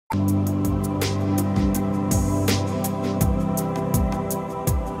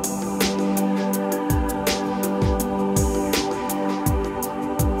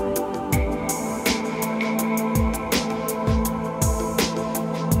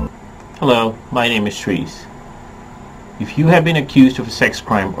Hello, my name is Trees. If you have been accused of a sex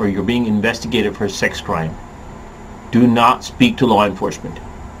crime or you're being investigated for a sex crime, do not speak to law enforcement.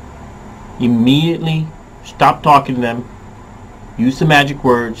 Immediately stop talking to them. Use the magic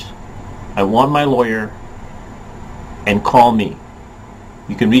words, "I want my lawyer," and call me.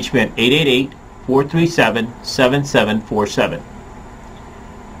 You can reach me at 888-437-7747.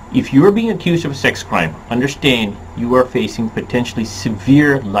 If you are being accused of a sex crime, understand you are facing potentially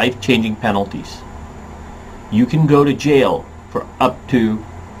severe life-changing penalties. You can go to jail for up to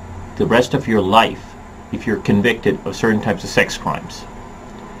the rest of your life if you're convicted of certain types of sex crimes.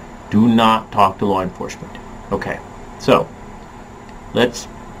 Do not talk to law enforcement. Okay, so let's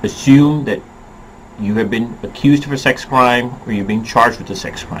assume that you have been accused of a sex crime or you're being charged with a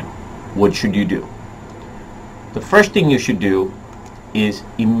sex crime. What should you do? The first thing you should do is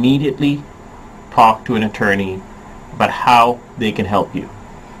immediately talk to an attorney about how they can help you.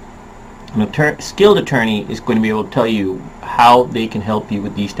 A skilled attorney is going to be able to tell you how they can help you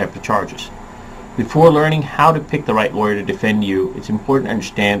with these types of charges. Before learning how to pick the right lawyer to defend you, it's important to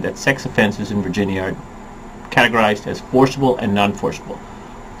understand that sex offenses in Virginia are categorized as forcible and non-forcible.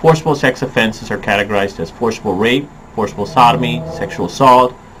 Forcible sex offenses are categorized as forcible rape, forcible sodomy, sexual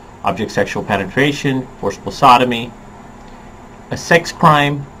assault, object sexual penetration, forcible sodomy. A sex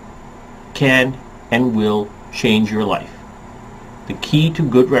crime can and will change your life. The key to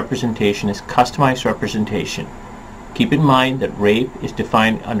good representation is customized representation. Keep in mind that rape is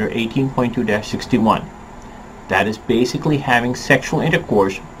defined under 18.2-61. That is basically having sexual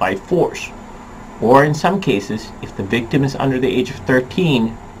intercourse by force. Or in some cases, if the victim is under the age of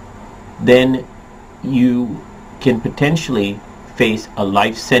 13, then you can potentially face a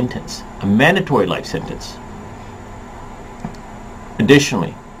life sentence, a mandatory life sentence.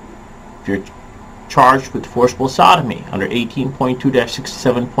 Additionally, if you're charged with forcible sodomy under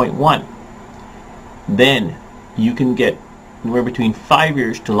 18.2-67.1, then you can get anywhere between 5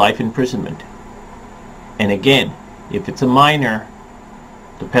 years to life imprisonment. And again, if it's a minor,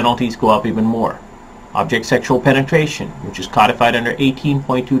 the penalties go up even more. Object sexual penetration, which is codified under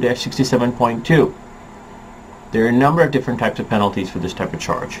 18.2-67.2. There are a number of different types of penalties for this type of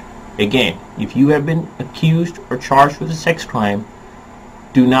charge. Again, if you have been accused or charged with a sex crime,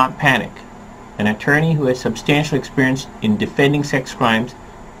 do not panic. An attorney who has substantial experience in defending sex crimes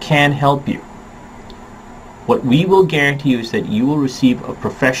can help you. What we will guarantee you is that you will receive a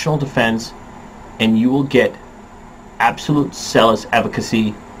professional defense and you will get absolute zealous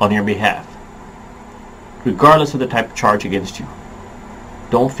advocacy on your behalf, regardless of the type of charge against you.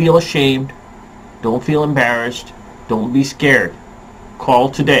 Don't feel ashamed. Don't feel embarrassed. Don't be scared. Call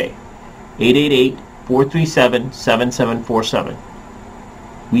today, 888-437-7747.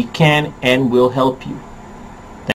 We can and will help you.